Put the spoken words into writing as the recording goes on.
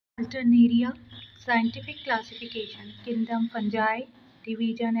Alternaria, scientific classification, kingdom Fungi,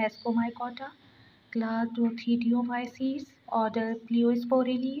 division Ascomycota, class Dothidiomyces, order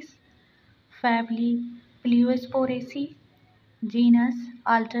Pleiosporelles, family Pleiosporaceae, genus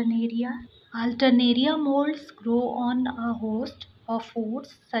Alternaria. Alternaria molds grow on a host of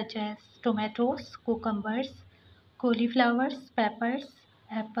foods such as tomatoes, cucumbers, cauliflowers, peppers,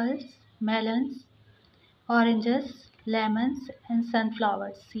 apples, melons, oranges, lemons, and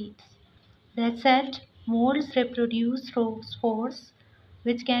sunflower seeds. That said, molds reproduce through spores,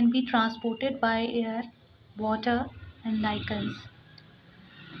 which can be transported by air, water, and lichens.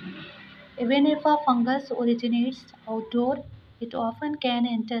 Even if a fungus originates outdoor, it often can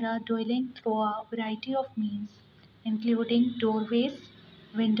enter a dwelling through a variety of means, including doorways,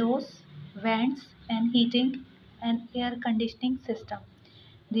 windows, vents, and heating and air conditioning system.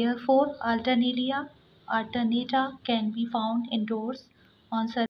 Therefore, alternata can be found indoors on